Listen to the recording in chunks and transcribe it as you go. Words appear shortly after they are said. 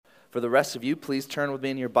For the rest of you, please turn with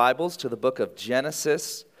me in your Bibles to the book of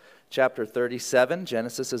Genesis, chapter 37.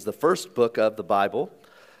 Genesis is the first book of the Bible.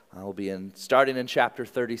 We'll be starting in chapter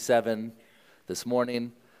 37 this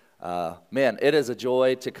morning. Man, it is a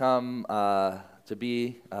joy to come to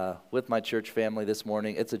be with my church family this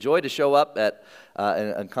morning. It's a joy to show up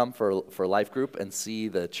and come for life group and see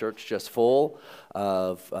the church just full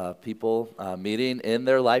of people meeting in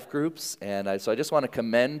their life groups. And so I just want to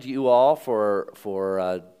commend you all for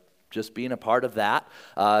just being a part of that.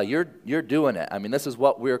 You're doing it. I mean, this is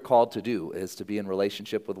what we're called to do, is to be in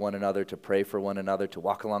relationship with one another, to pray for one another, to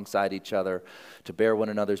walk alongside each other, to bear one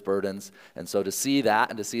another's burdens. And so to see that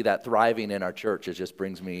and to see that thriving in our church, it just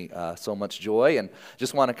brings me so much joy. And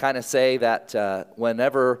just want to kind of say that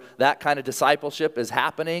whenever that kind of discipleship is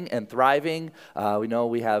happening and thriving, we know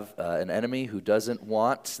we have an enemy who doesn't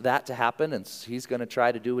want that to happen, and he's going to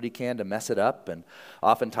try to do what he can to mess it up. And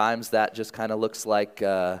oftentimes that just kind of looks like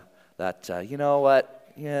you know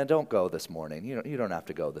what, yeah, don't go this morning. You don't have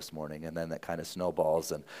to go this morning. And then that kind of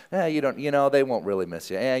snowballs, and they won't really miss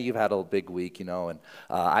you. You've had a big week, and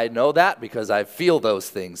I know that because I feel those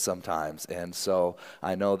things sometimes. And so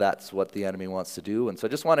I know that's what the enemy wants to do. And so I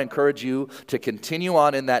just want to encourage you to continue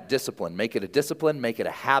on in that discipline. Make it a discipline, make it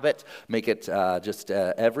a habit, make it just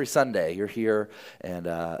every Sunday you're here, and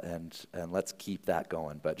let's keep that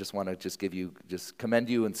going. But just want to commend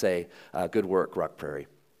you and say, good work, Rock Prairie.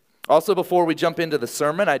 Also, before we jump into the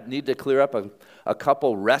sermon, I need to clear up a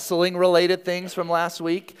couple wrestling-related things from last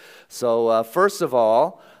week. So first of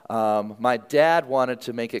all, my dad wanted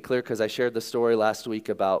to make it clear, because I shared the story last week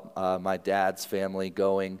about my dad's family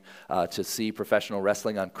going to see professional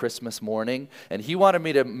wrestling on Christmas morning. And he wanted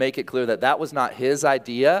me to make it clear that was not his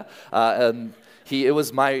idea. It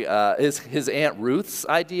was his Aunt Ruth's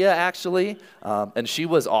idea, actually, and she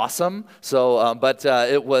was awesome. So, but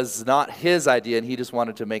it was not his idea, and he just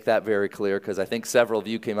wanted to make that very clear, because I think several of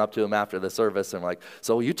you came up to him after the service and were like,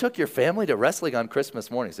 "So you took your family to wrestling on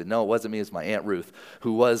Christmas morning?" He said, "No, it wasn't me. It was my Aunt Ruth,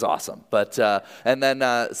 who was awesome." But and then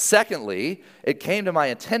secondly, it came to my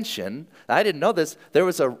attention. I didn't know this. There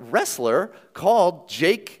was a wrestler called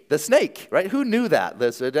Jake the Snake, right? Who knew that?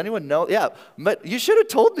 Did anyone know? Yeah, but you should have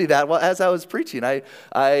told me that as I was preaching.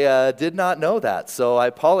 I did not know that, so I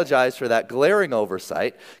apologize for that glaring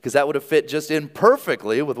oversight, because that would have fit just in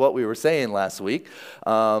perfectly with what we were saying last week.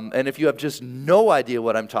 And if you have just no idea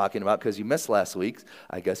what I'm talking about because you missed last week,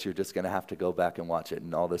 I guess you're just going to have to go back and watch it,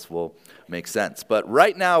 and all this will make sense. But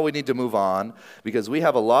right now we need to move on, because we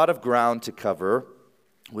have a lot of ground to cover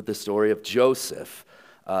with the story of Joseph.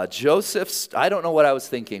 I don't know what I was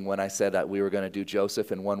thinking when I said that we were going to do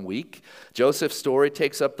Joseph in 1 week. Joseph's story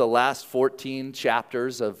takes up the last 14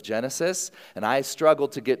 chapters of Genesis, and I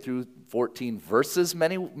struggled to get through 14 verses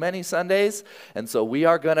many Sundays. And so we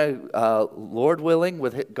are going to, Lord willing,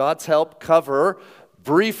 with God's help, cover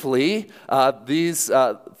briefly these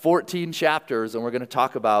 14 chapters, and we're going to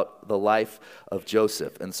talk about the life of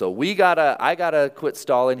Joseph. And so I gotta quit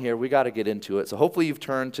stalling here. We got to get into it. So hopefully you've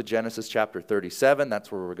turned to Genesis chapter 37.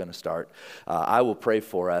 That's where we're going to start. I will pray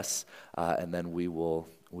for us, and then we will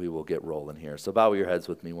get rolling here. So bow your heads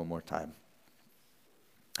with me one more time.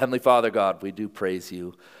 Heavenly Father God, we do praise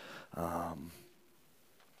you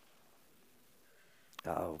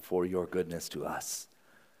for your goodness to us.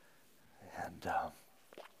 And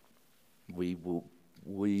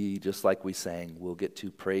we, just like we sang, will get to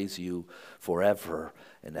praise you forever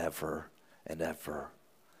and ever and ever.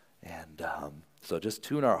 And so just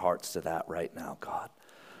tune our hearts to that right now, God.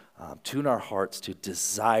 Tune our hearts to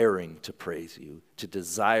desiring to praise you, to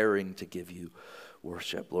desiring to give you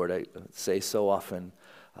worship. Lord, I say so often,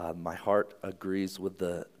 my heart agrees with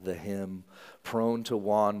the hymn, prone to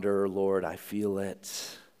wander, Lord, I feel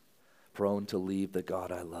it, prone to leave the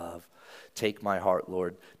God I love. Take my heart,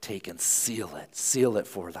 Lord, take and seal it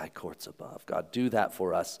for thy courts above. God, do that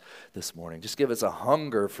for us this morning. Just give us a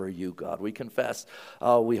hunger for you, God. We confess,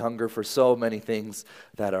 we hunger for so many things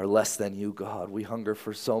that are less than you, God. We hunger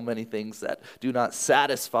for so many things that do not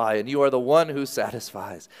satisfy, and you are the one who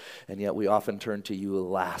satisfies. And yet we often turn to you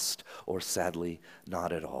last, or sadly,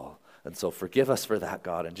 not at all. And so forgive us for that,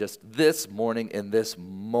 God. And just this morning, in this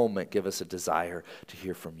moment, give us a desire to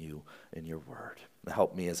hear from you in your word.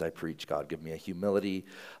 Help me as I preach, God. Give me a humility,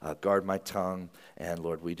 guard my tongue, and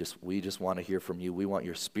Lord, we just want to hear from you. We want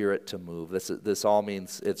your spirit to move. This all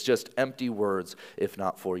means it's just empty words, if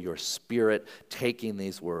not for your spirit taking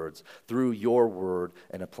these words through your word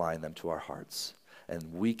and applying them to our hearts.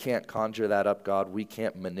 and we can't conjure that up, God. We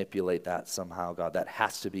can't manipulate that somehow, God. That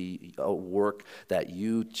has to be a work that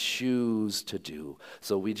you choose to do.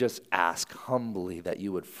 So we just ask humbly that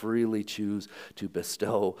you would freely choose to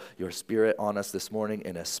bestow your Spirit on us this morning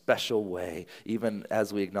in a special way, even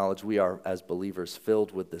as we acknowledge we are, as believers,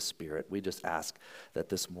 filled with the Spirit. We just ask that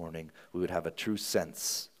this morning we would have a true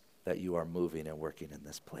sense that you are moving and working in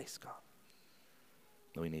this place, God.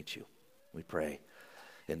 We need you. We pray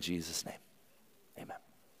in Jesus' name. Amen.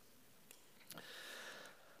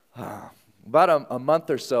 About a month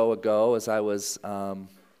or so ago, as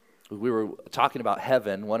we were talking about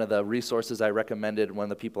heaven, one of the resources I recommended, one of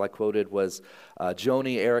the people I quoted was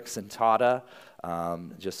Joni Eareckson Tada.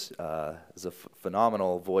 Just is a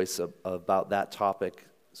phenomenal voice about that topic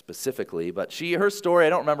specifically. But her story, I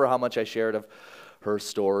don't remember how much I shared of her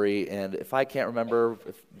story, and if I can't remember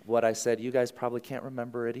what I said, you guys probably can't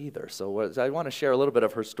remember it either. So I want to share a little bit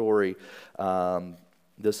of her story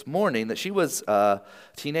this morning, that she was a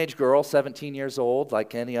teenage girl, 17 years old,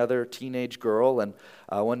 like any other teenage girl, and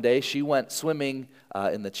one day she went swimming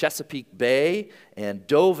in the Chesapeake Bay and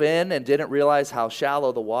dove in and didn't realize how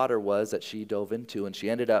shallow the water was that she dove into, and she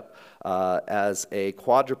ended up as a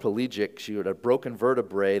quadriplegic. She had a broken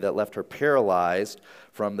vertebrae that left her paralyzed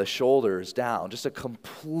from the shoulders down. Just a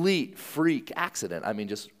complete freak accident. I mean,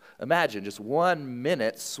 just imagine just 1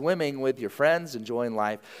 minute swimming with your friends, enjoying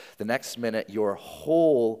life. The next minute, your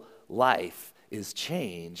whole life is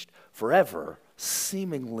changed forever,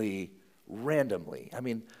 seemingly randomly. I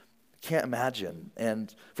mean, can't imagine.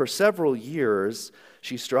 And for several years,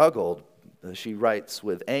 she struggled. She writes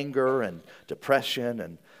with anger and depression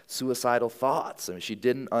and suicidal thoughts. I mean, she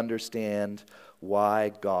didn't understand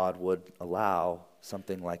why God would allow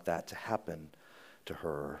something like that to happen to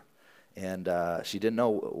her. And she didn't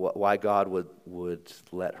know why God would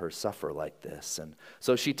let her suffer like this. And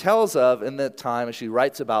so she tells of, in that time, as she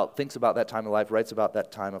thinks about that time of life, writes about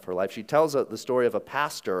that time of her life, she tells the story of a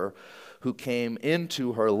pastor who came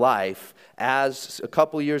into her life as a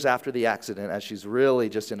couple years after the accident, as she's really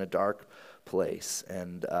just in a dark place.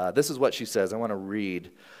 And this is what she says. I want to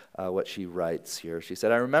read what she writes here. She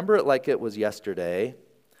said, "I remember it like it was yesterday.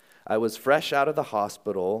 I was fresh out of the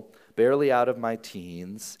hospital, barely out of my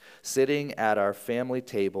teens, sitting at our family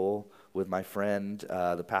table with my friend,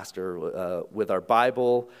 the pastor, with our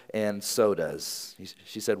Bible and sodas."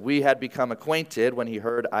 She said, "We had become acquainted when he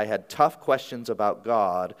heard I had tough questions about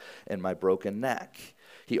God and my broken neck.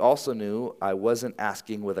 He also knew I wasn't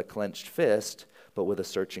asking with a clenched fist, but with a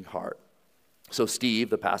searching heart. So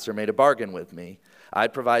Steve, the pastor, made a bargain with me.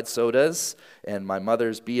 I'd provide sodas and my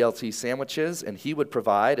mother's BLT sandwiches, and he would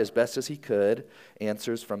provide, as best as he could,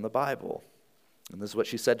 answers from the Bible." And this is what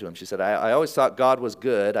she said to him. She said, I always thought God was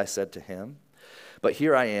good, I said to him. But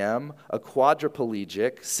here I am, a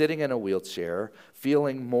quadriplegic, sitting in a wheelchair,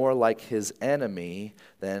 feeling more like his enemy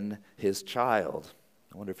than his child."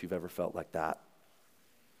 I wonder if you've ever felt like that.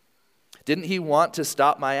 "Didn't he want to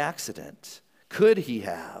stop my accident? Could he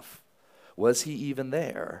have? Was he even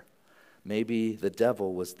there? Maybe the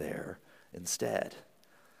devil was there instead."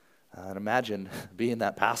 And imagine being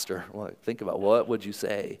that pastor. Well, think about what would you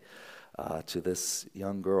say to this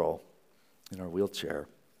young girl in her wheelchair.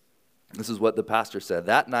 This is what the pastor said.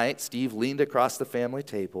 "That night, Steve leaned across the family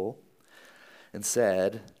table and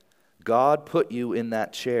said, 'God put you in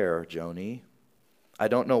that chair, Joni. I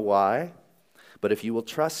don't know why, but if you will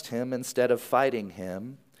trust him instead of fighting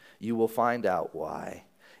him, you will find out why.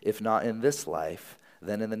 If not in this life,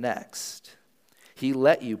 then in the next. He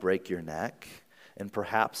let you break your neck, and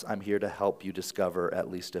perhaps I'm here to help you discover at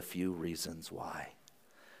least a few reasons why.'"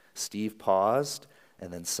 Steve paused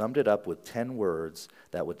and then summed it up with 10 words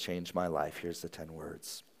that would change my life. Here's the 10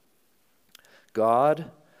 words.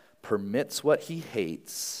 "God permits what he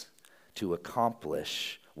hates to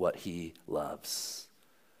accomplish what he loves."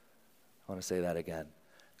 I want to say that again.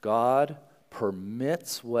 God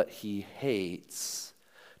permits what he hates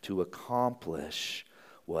to accomplish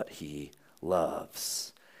what he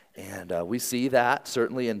loves. And we see that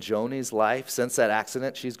certainly in Joni's life. Since that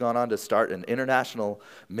accident, she's gone on to start an international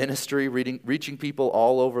ministry, reaching people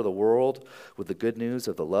all over the world with the good news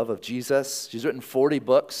of the love of Jesus. She's written 40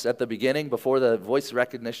 books at the beginning. Before the voice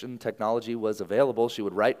recognition technology was available, she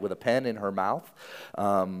would write with a pen in her mouth.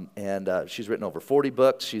 She's written over 40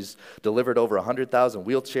 books. She's delivered over 100,000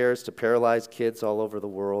 wheelchairs to paralyzed kids all over the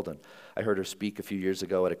world. And I heard her speak a few years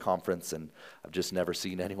ago at a conference, and I've just never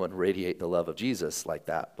seen anyone radiate the love of Jesus like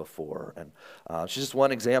that before. And she's just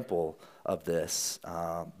one example of this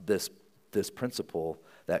principle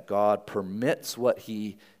that God permits what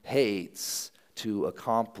he hates to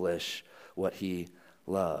accomplish what he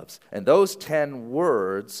loves. And those 10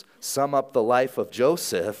 words sum up the life of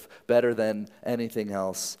Joseph better than anything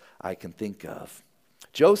else I can think of.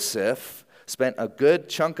 Joseph spent a good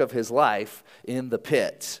chunk of his life in the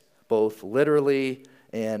pit, both literally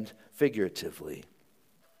and figuratively.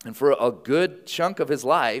 And for a good chunk of his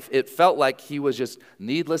life, it felt like he was just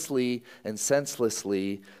needlessly and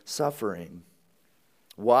senselessly suffering.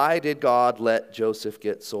 Why did God let Joseph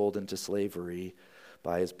get sold into slavery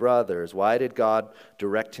by his brothers? Why did God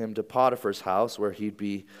direct him to Potiphar's house where he'd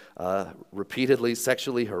be repeatedly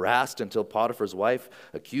sexually harassed until Potiphar's wife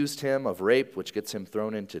accused him of rape, which gets him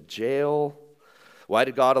thrown into jail? Why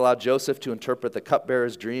did God allow Joseph to interpret the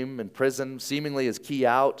cupbearer's dream in prison, seemingly as key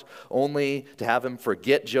out, only to have him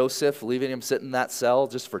forget Joseph, leaving him sit in that cell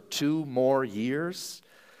just for 2 more years?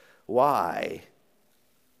 Why?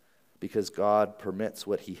 Because God permits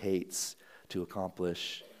what he hates to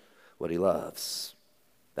accomplish what he loves.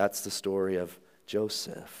 That's the story of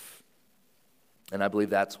Joseph. And I believe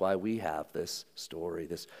that's why we have this story,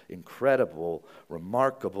 this incredible,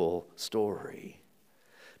 remarkable story.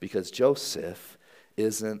 Because Joseph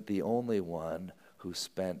isn't the only one who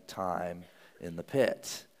spent time in the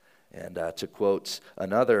pit. And to quote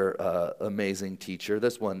another amazing teacher,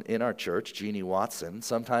 this one in our church, Jeannie Watson,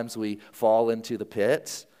 sometimes we fall into the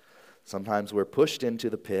pit, sometimes we're pushed into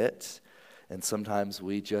the pit, and sometimes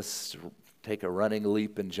we just take a running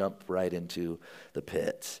leap and jump right into the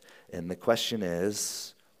pit. And the question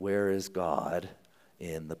is, where is God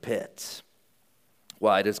in the pit?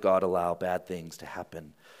 Why does God allow bad things to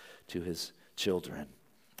happen to his children?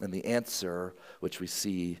 And the answer, which we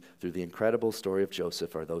see through the incredible story of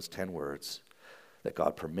Joseph, are those 10 words, that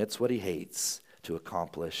God permits what he hates to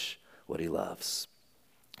accomplish what he loves.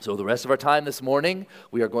 So the rest of our time this morning,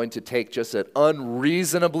 we are going to take just an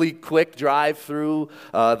unreasonably quick drive through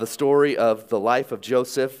the story of the life of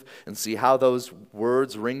Joseph and see how those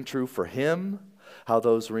words ring true for him, how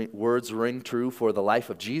those words ring true for the life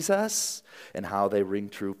of Jesus, and how they ring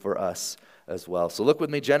true for us as well. So look with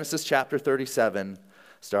me, Genesis chapter 37,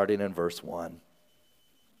 starting in verse 1. It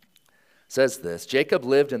says this, Jacob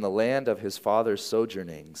lived in the land of his father's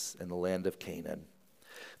sojournings in the land of Canaan.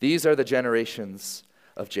 These are the generations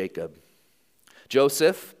of Jacob.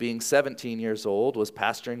 Joseph, being 17 years old, was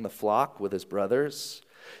pasturing the flock with his brothers.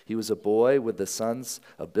 He was a boy with the sons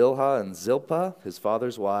of Bilhah and Zilpah, his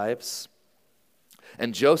father's wives.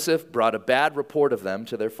 And Joseph brought a bad report of them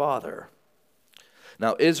to their father.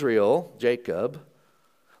 Now Israel, Jacob,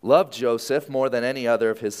 loved Joseph more than any other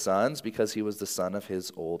of his sons because he was the son of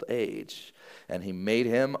his old age. And he made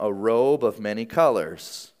him a robe of many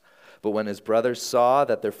colors. But when his brothers saw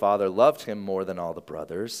that their father loved him more than all the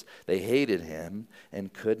brothers, they hated him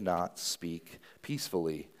and could not speak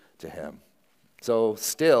peacefully to him. So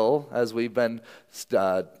still, as we've been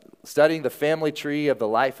studying the family tree of the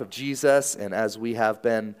life of Jesus, and as we have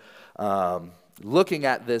been looking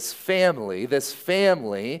at this family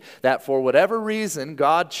that for whatever reason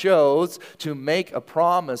God chose to make a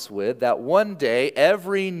promise with, that one day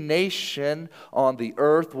every nation on the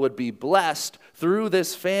earth would be blessed through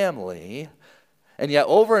this family. And yet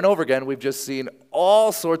over and over again, we've just seen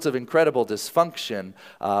all sorts of incredible dysfunction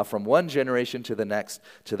from one generation to the next.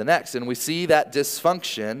 And we see that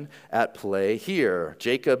dysfunction at play here.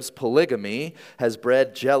 Jacob's polygamy has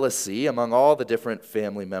bred jealousy among all the different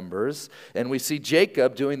family members. And we see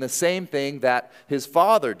Jacob doing the same thing that his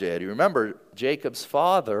father did. You remember, Jacob's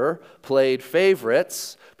father played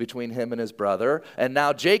favorites between him and his brother. And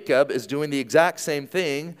now Jacob is doing the exact same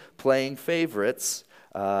thing, playing favorites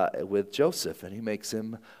with Joseph, and he makes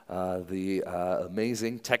him the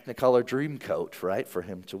amazing Technicolor dream coat, right, for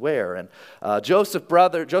him to wear. And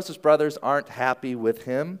Joseph's brothers aren't happy with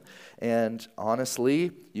him, and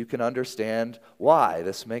honestly, you can understand why.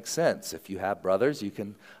 This makes sense. If you have brothers, you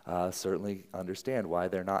can certainly understand why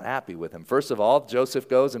they're not happy with him. First of all, Joseph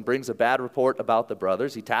goes and brings a bad report about the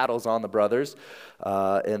brothers. He tattles on the brothers,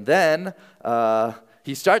 and then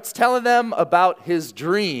he starts telling them about his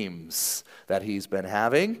dreams that he's been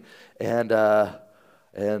having,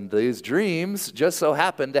 and these dreams just so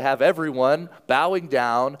happen to have everyone bowing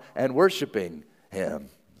down and worshiping him.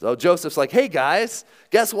 So Joseph's like, hey guys,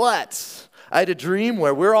 guess what? I had a dream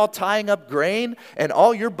where we're all tying up grain, and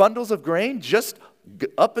all your bundles of grain just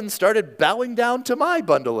up and started bowing down to my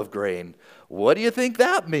bundle of grain. What do you think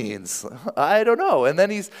that means? I don't know. And then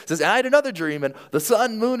he says, I had another dream, and the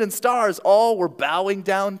sun, moon, and stars all were bowing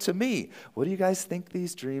down to me. What do you guys think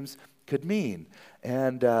these dreams could mean?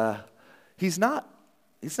 And he's not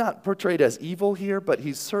he's not portrayed as evil here, but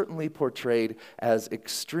he's certainly portrayed as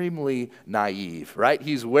extremely naive, right?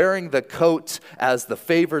 He's wearing the coat as the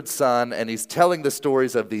favored son, and he's telling the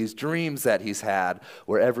stories of these dreams that he's had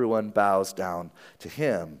where everyone bows down to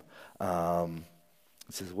him.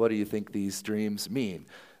 He says, what do you think these dreams mean?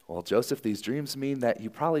 Well, Joseph, these dreams mean that you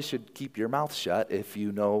probably should keep your mouth shut if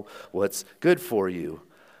you know what's good for you.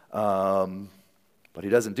 But he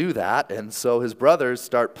doesn't do that, and so his brothers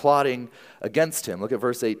start plotting against him. Look at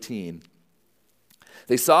verse 18.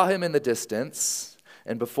 They saw him in the distance,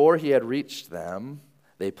 and before he had reached them,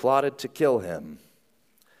 they plotted to kill him.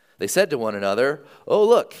 They said to one another, "Oh,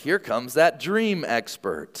 look, here comes that dream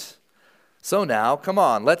expert. So now, come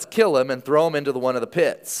on, let's kill him and throw him into one of the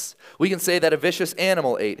pits. We can say that a vicious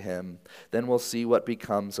animal ate him. Then we'll see what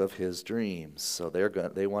becomes of his dreams." So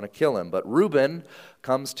they want to kill him. But Reuben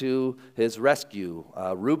comes to his rescue.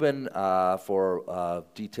 Reuben, for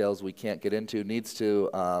details we can't get into, needs to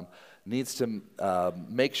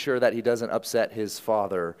make sure that he doesn't upset his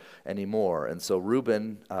father anymore. And so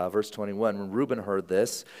Reuben, verse 21, when Reuben heard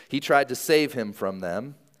this, he tried to save him from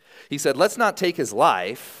them. He said, "Let's not take his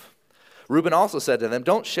life." Reuben also said to them,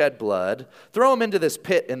 "Don't shed blood. Throw him into this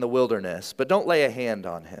pit in the wilderness, but don't lay a hand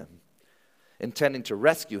on him," intending to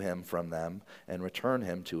rescue him from them and return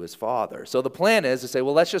him to his father. So the plan is to say,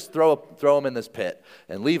 well, let's just throw him in this pit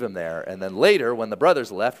and leave him there. And then later, when the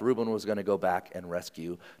brothers left, Reuben was going to go back and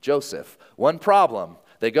rescue Joseph. One problem.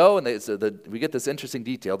 They go and we get this interesting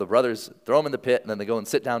detail. The brothers throw him in the pit, and then they go and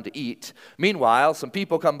sit down to eat. Meanwhile, some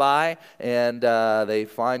people come by, and they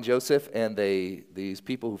find Joseph, and these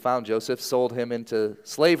people who found Joseph sold him into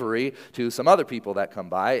slavery to some other people that come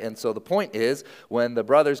by. And so the point is, when the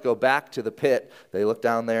brothers go back to the pit, they look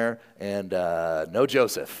down there, and no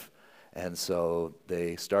Joseph. And so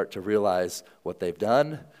they start to realize what they've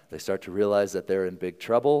done. They start to realize that they're in big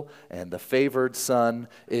trouble, and the favored son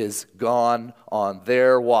is gone on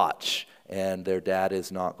their watch, and their dad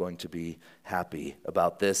is not going to be happy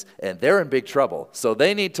about this, and they're in big trouble. So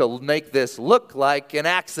they need to make this look like an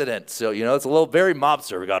accident. So, it's a little very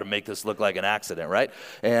mobster. We got to make this look like an accident, right?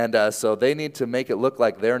 And so they need to make it look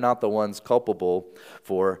like they're not the ones culpable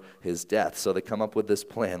for his death. So they come up with this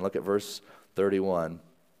plan. Look at verse 31.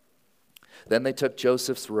 Then they took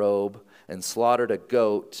Joseph's robe and slaughtered a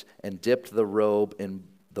goat and dipped the robe in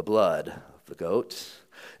the blood of the goat.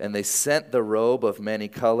 And they sent the robe of many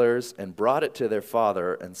colors and brought it to their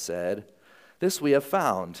father and said, "This we have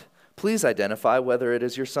found. Please identify whether it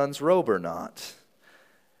is your son's robe or not."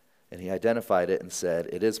 And he identified it and said,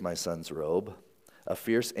 "It is my son's robe. A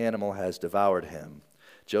fierce animal has devoured him.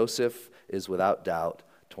 Joseph is without doubt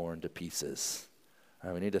torn to pieces." All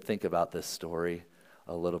right, we need to think about this story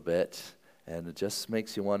a little bit. And it just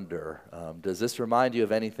makes you wonder, does this remind you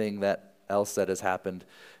of anything else that has happened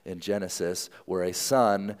in Genesis, where a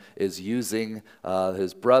son is using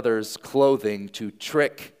his brother's clothing to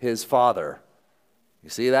trick his father? You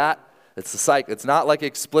see that? It's the cycle. It's not like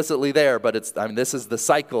explicitly there, but this is the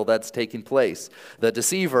cycle that's taking place. The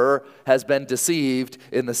deceiver has been deceived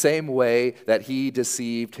in the same way that he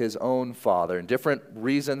deceived his own father. And different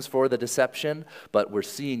reasons for the deception, but we're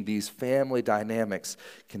seeing these family dynamics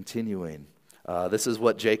continuing. This is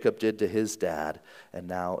what Jacob did to his dad, and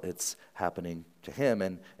now it's happening to him.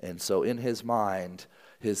 And so in his mind,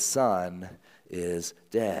 his son is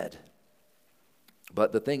dead.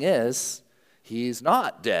 But the thing is, he's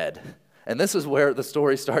not dead. And this is where the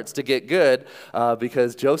story starts to get good,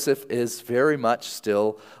 because Joseph is very much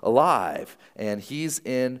still alive. And he's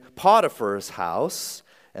in Potiphar's house.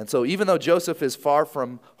 And so even though Joseph is far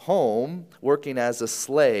from home, working as a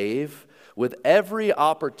slave, with every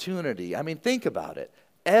opportunity, think about it,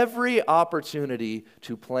 every opportunity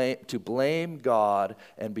to blame God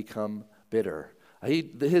and become bitter.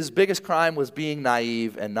 His biggest crime was being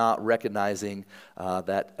naive and not recognizing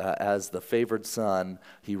that as the favored son,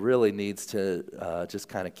 he really needs to just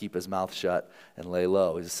kind of keep his mouth shut and lay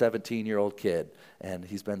low. He's a 17-year-old kid, and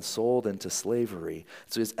he's been sold into slavery.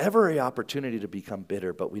 So he has every opportunity to become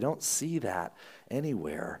bitter, but we don't see that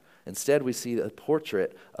anywhere. Instead, we see a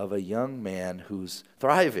portrait of a young man who's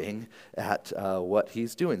thriving at what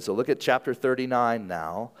he's doing. So look at chapter 39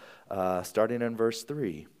 now, starting in verse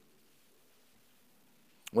 3.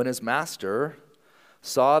 When his master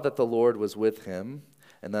saw that the Lord was with him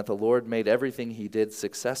and that the Lord made everything he did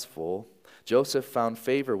successful, Joseph found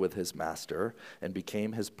favor with his master and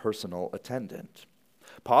became his personal attendant.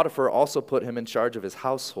 Potiphar also put him in charge of his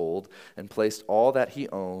household and placed all that he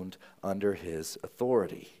owned under his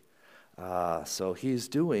authority. So he's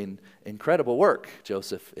doing incredible work,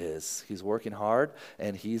 Joseph is. He's working hard,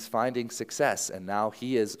 and he's finding success, and now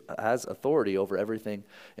he has authority over everything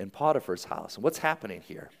in Potiphar's house. And what's happening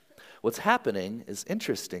here? What's happening is,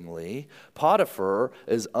 interestingly, Potiphar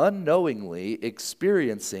is unknowingly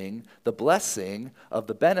experiencing the blessing of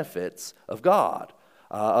the benefits of God,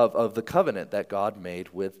 of the covenant that God made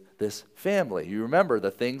with this family. You remember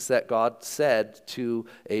the things that God said to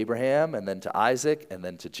Abraham and then to Isaac and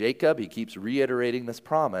then to Jacob. He keeps reiterating this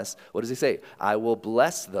promise. What does he say? I will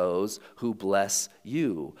bless those who bless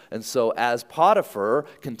you. And so as Potiphar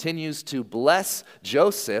continues to bless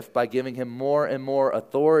Joseph by giving him more and more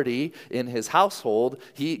authority in his household,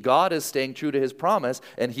 God is staying true to his promise,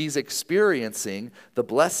 and he's experiencing the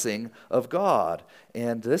blessing of God.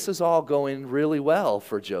 And this is all going really well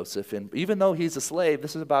for Joseph. And even though he's a slave,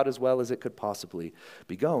 this is about as well as it could possibly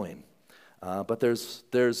be going. But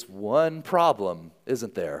there's one problem,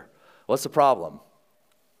 isn't there? What's the problem?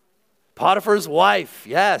 Potiphar's wife,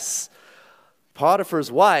 yes. Potiphar's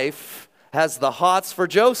wife has the hots for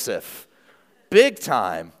Joseph, big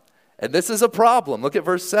time. And this is a problem. Look at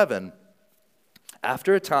verse 7.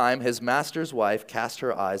 After a time, his master's wife cast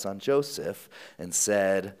her eyes on Joseph and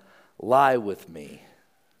said, lie with me.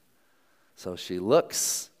 So she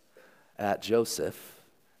looks at Joseph,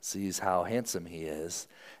 sees how handsome he is,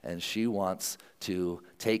 and she wants to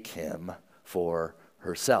take him for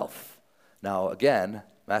herself. Now, again,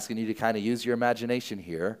 I'm asking you to kind of use your imagination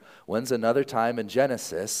here. When's another time in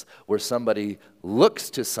Genesis where somebody looks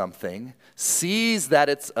to something, sees that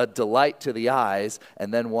it's a delight to the eyes,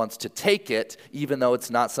 and then wants to take it even though it's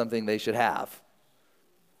not something they should have?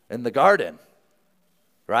 In the garden,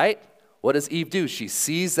 right? What does Eve do? She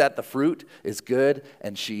sees that the fruit is good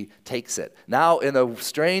and she takes it. Now, in a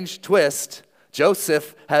strange twist,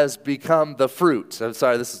 Joseph has become the fruit. I'm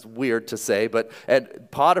sorry, this is weird to say, and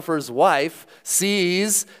Potiphar's wife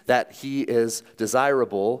sees that he is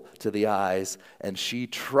desirable to the eyes, and she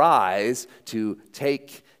tries to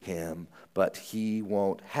take him, but he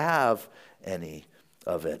won't have any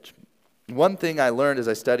of it. One thing I learned as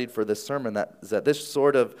I studied for this sermon is that this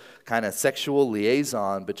sort of kind of sexual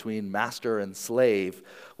liaison between master and slave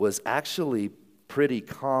was actually pretty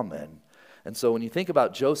common. And so when you think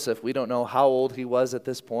about Joseph, we don't know how old he was at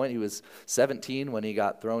this point. He was 17 when he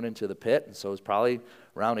got thrown into the pit, and so he was probably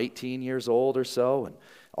around 18 years old or so, and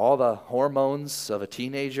all the hormones of a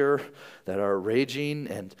teenager that are raging,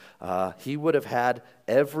 and he would have had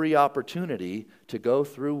every opportunity to go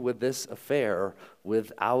through with this affair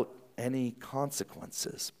without any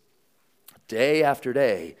consequences. Day after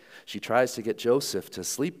day, she tries to get Joseph to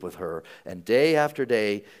sleep with her, and day after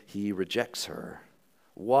day, he rejects her.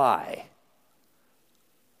 Why?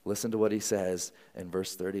 Listen to what he says in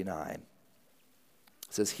verse 39. It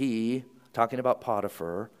says, he, talking about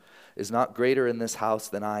Potiphar, is not greater in this house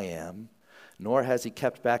than I am, nor has he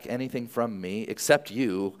kept back anything from me except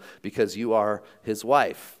you, because you are his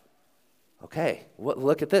wife. Okay,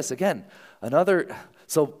 look at this again.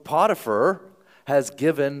 So Potiphar has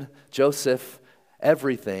given Joseph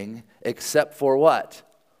everything except for what?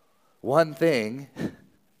 One thing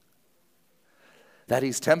that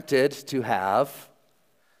he's tempted to have.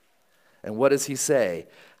 And what does he say?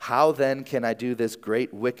 How then can I do this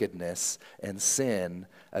great wickedness and sin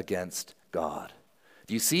against God?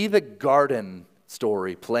 Do you see the garden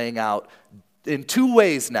story playing out in two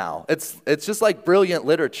ways now? It's just like brilliant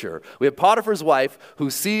literature. We have Potiphar's wife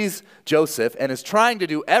who sees Joseph and is trying to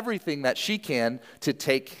do everything that she can to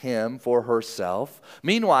take him for herself.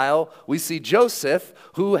 Meanwhile, we see Joseph,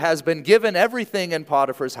 who has been given everything in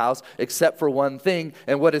Potiphar's house except for one thing.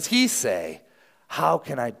 And what does he say? How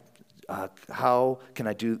can I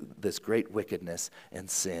do this great wickedness and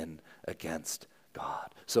sin against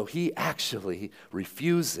God? So he actually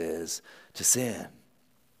refuses to sin.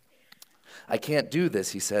 I can't do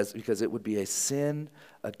this, he says, because it would be a sin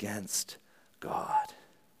against God.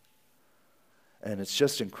 And it's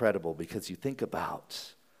just incredible because you think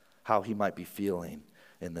about how he might be feeling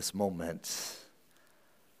in this moment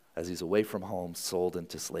as he's away from home, sold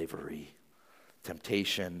into slavery.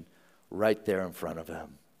 Temptation right there in front of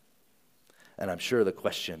him. And I'm sure the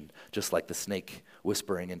question, just like the snake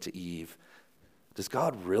whispering into Eve, does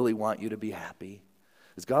God really want you to be happy?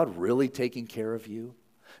 Is God really taking care of you?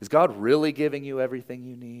 Is God really giving you everything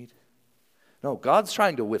you need? No, God's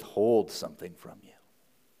trying to withhold something from you.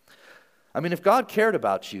 I mean, if God cared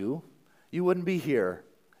about you, you wouldn't be here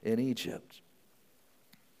in Egypt.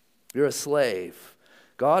 You're a slave.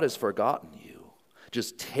 God has forgotten you.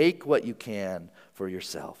 Just take what you can for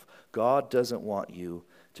yourself. God doesn't want you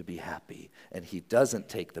to be happy. And he doesn't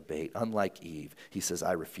take the bait. Unlike Eve, he says,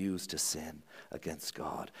 I refuse to sin against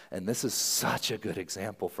God. And this is such a good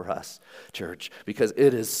example for us, church, because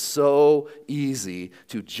it is so easy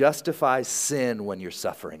to justify sin when you're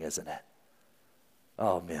suffering, isn't it?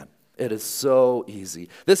 Oh, man, it is so easy.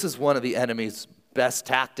 This is one of the enemy's best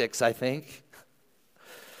tactics, I think.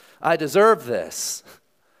 I deserve this.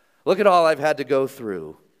 Look at all I've had to go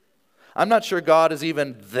through. I'm not sure God is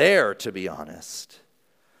even there, to be honest.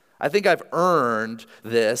 I think I've earned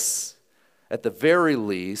this, at the very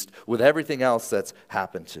least, with everything else that's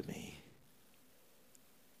happened to me.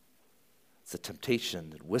 It's a temptation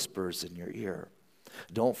that whispers in your ear.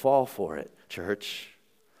 Don't fall for it, church.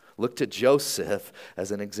 Look to Joseph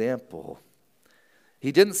as an example.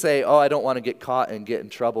 He didn't say, I don't want to get caught and get in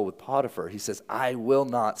trouble with Potiphar. He says, I will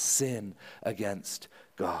not sin against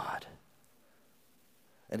God.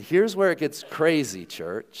 And here's where it gets crazy,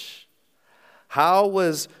 church. How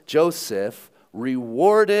was Joseph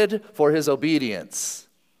rewarded for his obedience?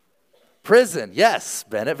 Prison, yes,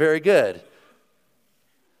 Bennett, very good.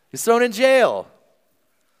 He's thrown in jail.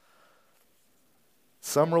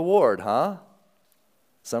 Some reward, huh?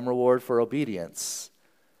 Some reward for obedience.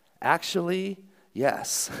 Actually,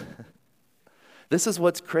 yes. This is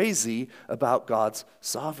what's crazy about God's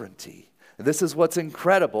sovereignty. This is what's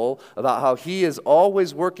incredible about how he is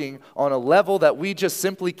always working on a level that we just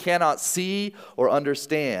simply cannot see or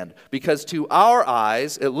understand. Because to our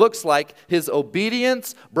eyes, it looks like his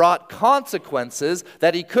obedience brought consequences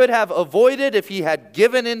that he could have avoided if he had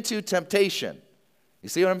given into temptation. You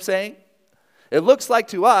see what I'm saying? It looks like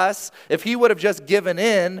to us, if he would have just given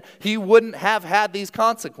in, he wouldn't have had these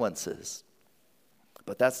consequences.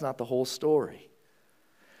 But that's not the whole story.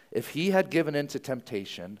 If he had given in to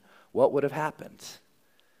temptation, what would have happened?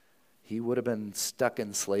 He would have been stuck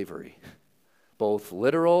in slavery, both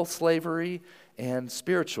literal slavery and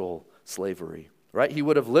spiritual slavery, right? He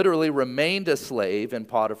would have literally remained a slave in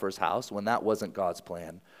Potiphar's house when that wasn't God's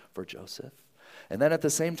plan for Joseph. And then at the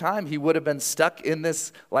same time, he would have been stuck in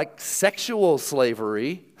this like sexual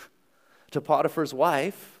slavery to Potiphar's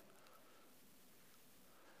wife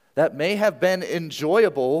that may have been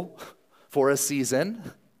enjoyable for a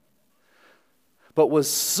season, but was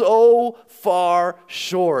so far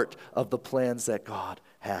short of the plans that God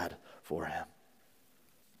had for him.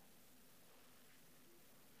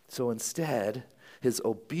 So instead, his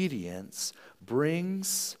obedience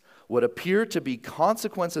brings what appear to be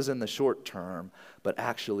consequences in the short term, but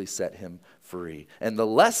actually set him free. And the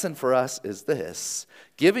lesson for us is this: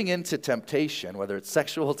 giving in to temptation, whether it's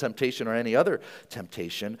sexual temptation or any other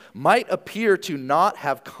temptation, might appear to not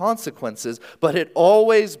have consequences, but it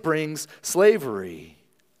always brings slavery.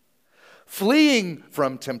 Fleeing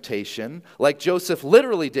from temptation, like Joseph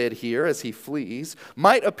literally did here as he flees,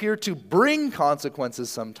 might appear to bring consequences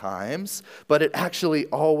sometimes, but it actually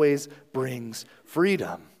always brings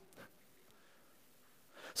freedom.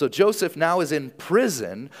 So Joseph now is in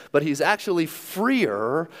prison, but he's actually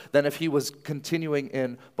freer than if he was continuing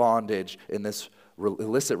in bondage in this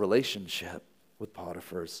illicit relationship with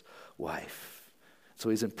Potiphar's wife. So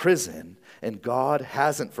he's in prison, and God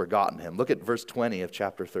hasn't forgotten him. Look at verse 20 of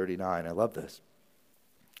chapter 39. I love this.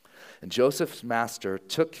 And Joseph's master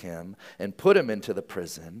took him and put him into the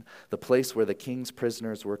prison, the place where the king's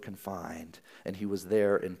prisoners were confined, and he was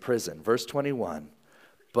there in prison. Verse 21.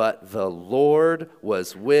 But the Lord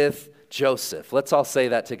was with Joseph. Let's all say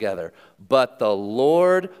that together. But the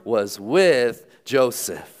Lord was with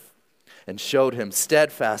Joseph and showed him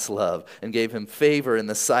steadfast love and gave him favor in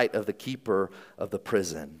the sight of the keeper of the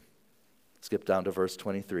prison. Skip down to verse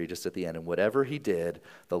 23 just at the end. And whatever he did,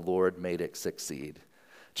 the Lord made it succeed.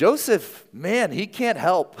 Joseph, man, he can't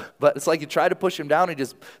help, but it's like you try to push him down,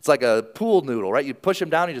 it's like a pool noodle, right? You push him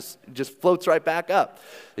down, he just floats right back up.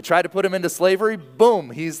 They try to put him into slavery, boom,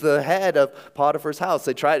 he's the head of Potiphar's house.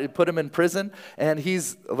 They try to put him in prison, and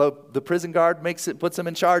the prison guard puts him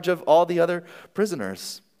in charge of all the other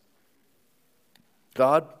prisoners.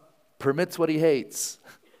 God permits what he hates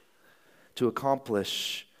to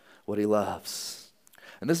accomplish what he loves.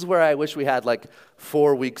 And this is where I wish we had like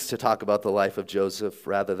 4 weeks to talk about the life of Joseph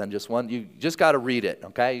rather than just one. You just got to read it,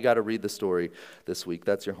 okay? You got to read the story this week.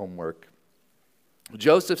 That's your homework.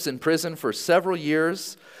 Joseph's in prison for several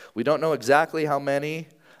years. We don't know exactly how many,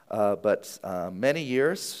 but many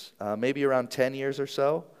years, maybe around 10 years or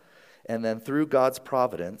so. And then through God's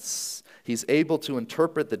providence, he's able to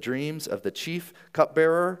interpret the dreams of the chief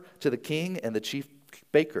cupbearer to the king and the chief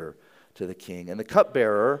baker to the king. And the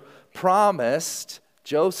cupbearer promised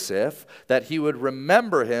Joseph that he would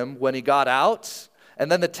remember him when he got out.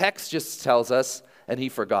 And then the text just tells us, and he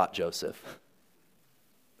forgot Joseph.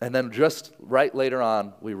 And then just right later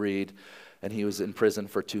on, we read, and he was in prison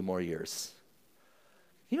for 2 more years.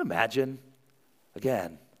 Can you imagine?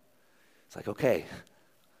 Again, it's like, okay,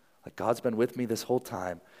 like God's been with me this whole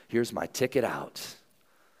time. Here's my ticket out.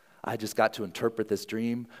 I just got to interpret this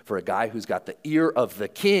dream for a guy who's got the ear of the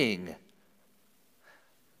king.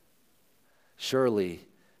 Surely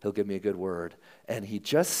he'll give me a good word. And he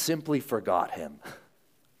just simply forgot him.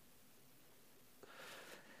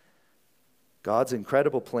 God's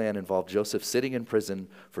incredible plan involved Joseph sitting in prison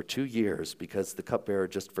for 2 years because the cupbearer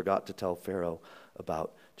just forgot to tell Pharaoh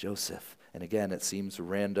about Joseph. And again, it seems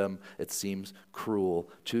random. It seems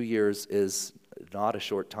cruel. 2 years is not a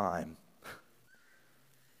short time.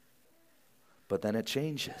 But then it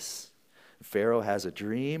changes. Pharaoh has a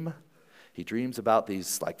dream. He dreams about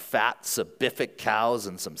these like fat, sabific cows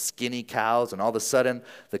and some skinny cows, and all of a sudden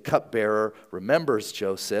the cupbearer remembers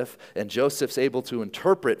Joseph, and Joseph's able to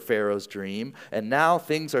interpret Pharaoh's dream, and now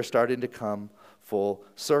things are starting to come full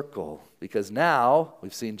circle. Because now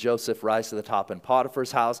we've seen Joseph rise to the top in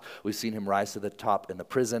Potiphar's house, we've seen him rise to the top in the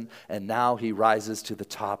prison, and now he rises to the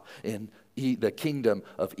top in the kingdom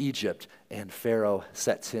of Egypt, and Pharaoh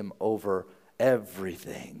sets him over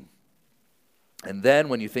everything. And then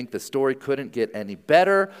when you think the story couldn't get any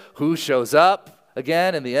better, who shows up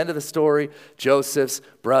again in the end of the story? Joseph's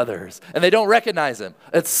brothers. And they don't recognize him.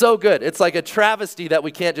 It's so good. It's like a travesty that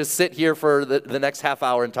we can't just sit here for the next half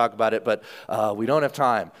hour and talk about it, but we don't have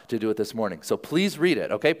time to do it this morning. So please read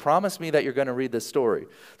it, okay? Promise me that you're going to read this story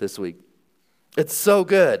this week. It's so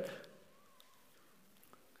good.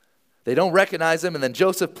 They don't recognize him, and then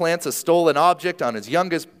Joseph plants a stolen object on his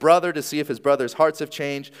youngest brother to see if his brother's hearts have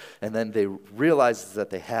changed, and then they realize that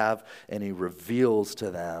they have, and he reveals to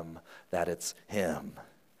them that it's him.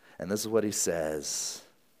 And this is what he says.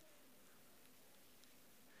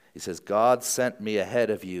 He says, God sent me ahead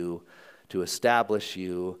of you to establish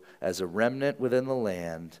you as a remnant within the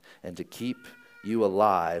land and to keep you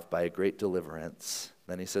alive by a great deliverance.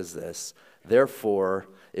 Then he says this, therefore,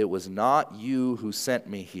 it was not you who sent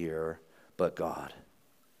me here, but God.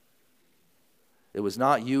 It was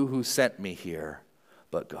not you who sent me here,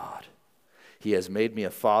 but God. He has made me a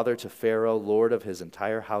father to Pharaoh, lord of his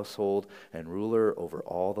entire household, and ruler over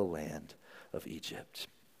all the land of Egypt.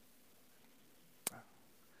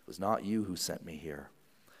 It was not you who sent me here,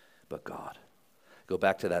 but God. Go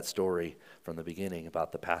back to that story from the beginning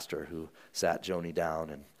about the pastor who sat Joni down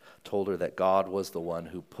and told her that God was the one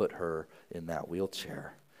who put her in that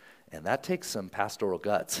wheelchair. And that takes some pastoral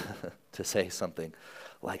guts to say something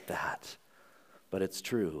like that. But it's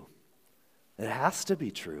true. It has to be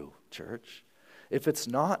true, church. If it's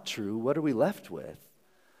not true, what are we left with?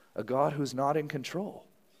 A God who's not in control.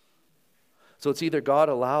 So it's either God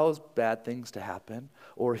allows bad things to happen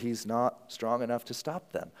or he's not strong enough to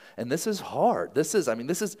stop them. And this is hard. This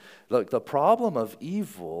is like the problem of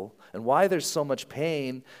evil and why there's so much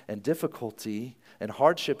pain and difficulty and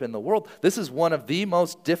hardship in the world. This is one of the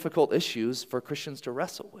most difficult issues for Christians to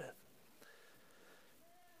wrestle with.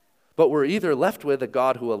 But we're either left with a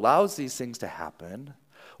God who allows these things to happen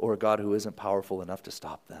or a God who isn't powerful enough to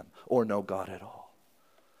stop them or no God at all.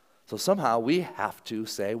 So somehow we have to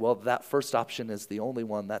say, well, that first option is the only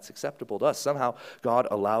one that's acceptable to us. Somehow God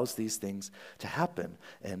allows these things to happen.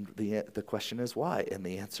 And the question is why? And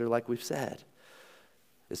the answer, like we've said,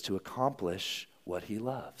 is to accomplish what he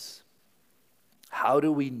loves. How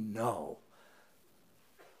do we know?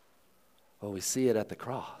 Well, we see it at the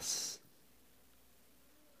cross.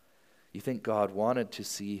 You think God wanted to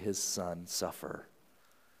see his son suffer?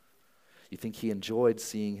 You think he enjoyed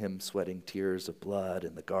seeing him sweating tears of blood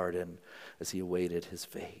in the garden as he awaited his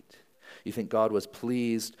fate? You think God was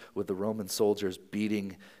pleased with the Roman soldiers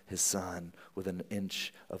beating his son with an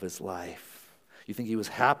inch of his life? You think he was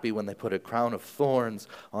happy when they put a crown of thorns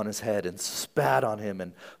on his head and spat on him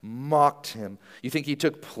and mocked him? You think he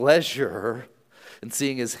took pleasure in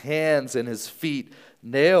seeing his hands and his feet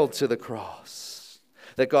nailed to the cross?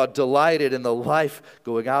 That God delighted in the life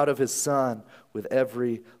going out of his son with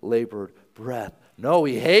every labored breath? No,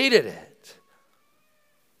 he hated it.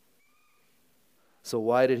 So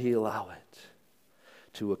why did he allow it?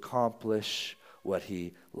 To accomplish what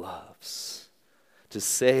he loves. To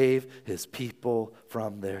save his people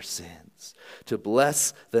from their sins. To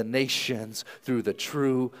bless the nations through the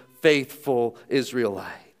true, faithful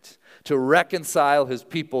Israelite. To reconcile his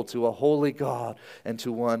people to a holy God and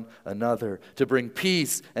to one another. To bring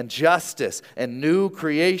peace and justice and new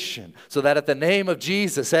creation, so that at the name of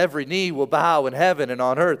Jesus every knee will bow in heaven and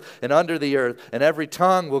on earth and under the earth, and every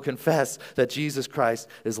tongue will confess that Jesus Christ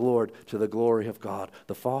is Lord, to the glory of God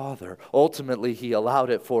the Father. Ultimately, he allowed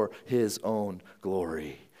it for his own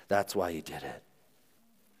glory. That's why he did it.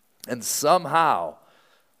 And somehow,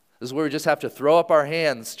 this is where we just have to throw up our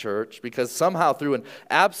hands, church, because somehow through an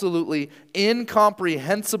absolutely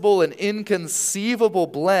incomprehensible and inconceivable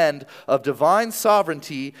blend of divine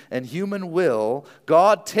sovereignty and human will,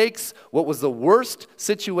 God takes what was the worst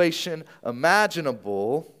situation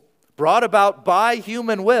imaginable, brought about by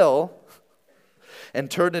human will, and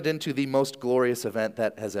turn it into the most glorious event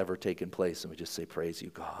that has ever taken place. And we just say, praise you,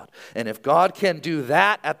 God. And if God can do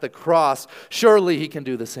that at the cross, surely he can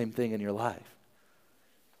do the same thing in your life.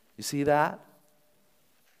 You see that?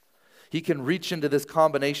 He can reach into this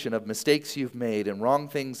combination of mistakes you've made and wrong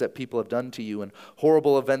things that people have done to you and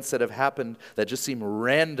horrible events that have happened that just seem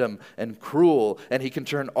random and cruel. And he can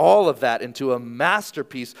turn all of that into a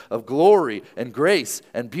masterpiece of glory and grace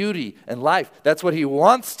and beauty and life. That's what he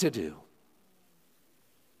wants to do.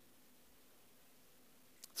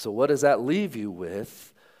 So what does that leave you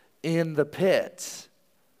with in the pit?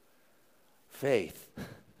 Faith.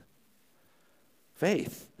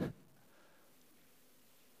 Faith.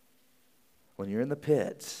 When you're in the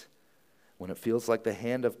pit, when it feels like the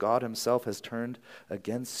hand of God himself has turned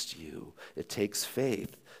against you, it takes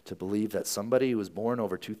faith to believe that somebody who was born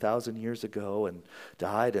over 2,000 years ago and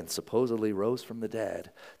died and supposedly rose from the dead,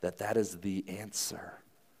 that is the answer.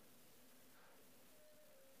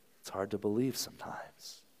 It's hard to believe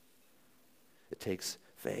sometimes. It takes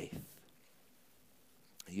faith.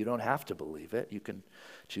 You don't have to believe it. You can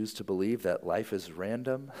choose to believe that life is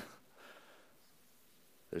random.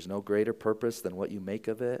 There's no greater purpose than what you make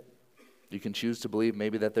of it. You can choose to believe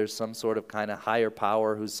maybe that there's some sort of kind of higher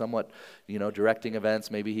power who's somewhat, directing events.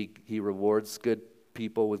 Maybe he rewards good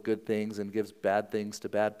people with good things and gives bad things to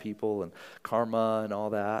bad people and karma and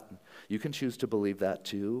all that. You can choose to believe that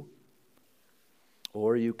too.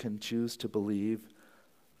 Or you can choose to believe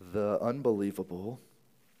the unbelievable,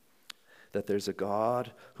 that there's a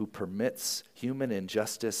God who permits human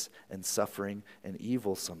injustice and suffering and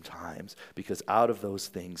evil sometimes, because out of those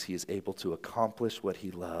things he is able to accomplish what he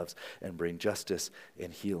loves and bring justice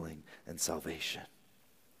and healing and salvation.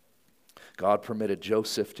 God permitted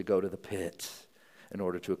Joseph to go to the pit in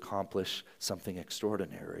order to accomplish something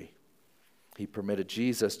extraordinary. He permitted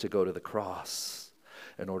Jesus to go to the cross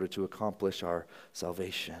in order to accomplish our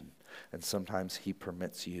salvation. And sometimes he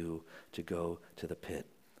permits you to go to the pit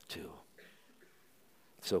too.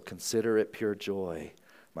 So consider it pure joy,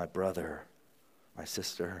 my brother, my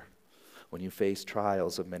sister, when you face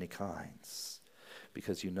trials of many kinds,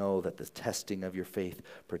 because you know that the testing of your faith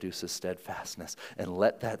produces steadfastness. And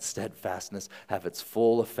let that steadfastness have its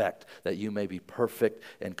full effect, that you may be perfect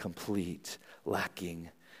and complete, lacking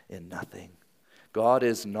in nothing. God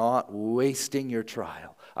is not wasting your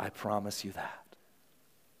trial. I promise you that.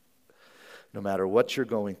 No matter what you're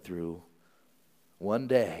going through, one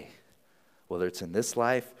day, whether it's in this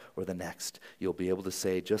life or the next, you'll be able to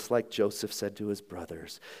say, just like Joseph said to his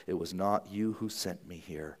brothers, it was not you who sent me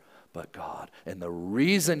here, but God. And the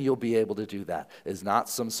reason you'll be able to do that is not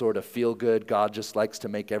some sort of feel-good, God just likes to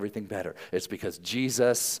make everything better. It's because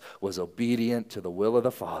Jesus was obedient to the will of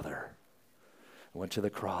the Father, went to the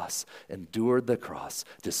cross, endured the cross,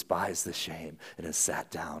 despised the shame, and has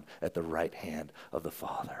sat down at the right hand of the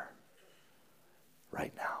Father.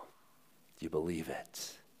 Right now. Do you believe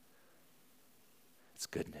it? It's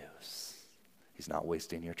good news. He's not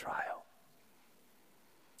wasting your trial.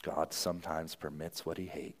 God sometimes permits what he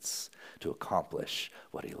hates to accomplish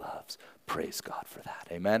what he loves. Praise God for that.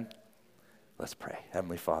 Amen? Let's pray.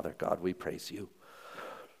 Heavenly Father, God, we praise you.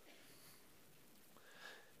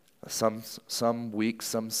 Some weeks,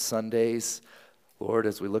 some Sundays, Lord,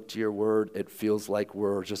 as we look to your word, it feels like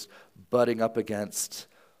we're just butting up against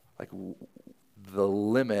the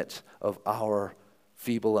limit of our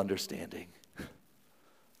feeble understanding.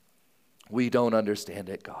 We don't understand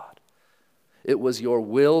it, God. It was your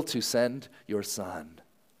will to send your Son,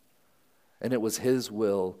 and it was his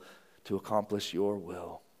will to accomplish your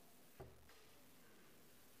will.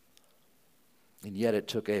 And yet it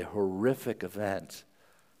took a horrific event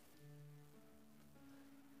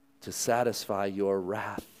to satisfy your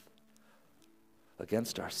wrath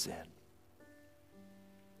against our sin.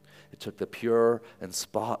 It took the pure and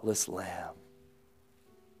spotless Lamb,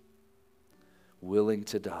 willing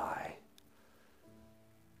to die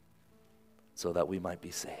so that we might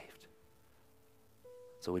be saved.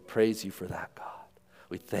 So we praise you for that, God.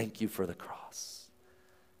 We thank you for the cross.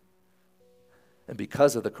 And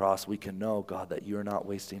because of the cross, we can know, God, that you're not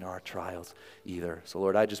wasting our trials either. So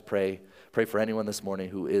Lord, I just pray for anyone this morning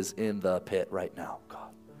who is in the pit right now,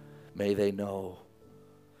 God. May they know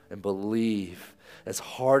and believe, as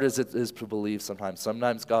hard as it is to believe sometimes.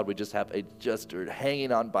 Sometimes, God, we just have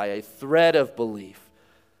hanging on by a thread of belief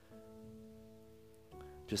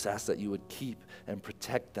Just ask that you would keep and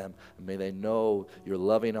protect them. And may they know your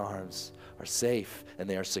loving arms are safe and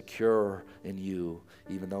they are secure in you,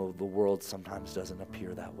 even though the world sometimes doesn't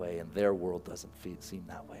appear that way and their world doesn't seem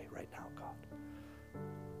that way right now, God.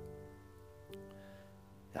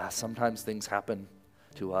 Yeah, sometimes things happen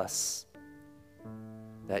to us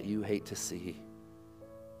that you hate to see.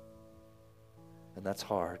 And that's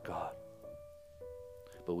hard, God.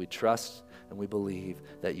 But we trust and we believe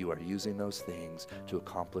that you are using those things to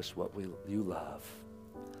accomplish what you love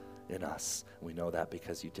in us. We know that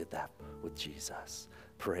because you did that with Jesus.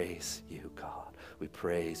 Praise you, God. We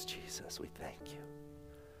praise Jesus. We thank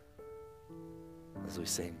you. As we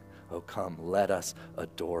sing, oh come, let us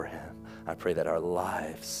adore him. I pray that our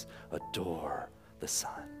lives adore the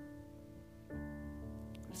Son.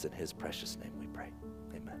 It's in his precious name we pray.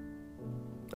 Amen.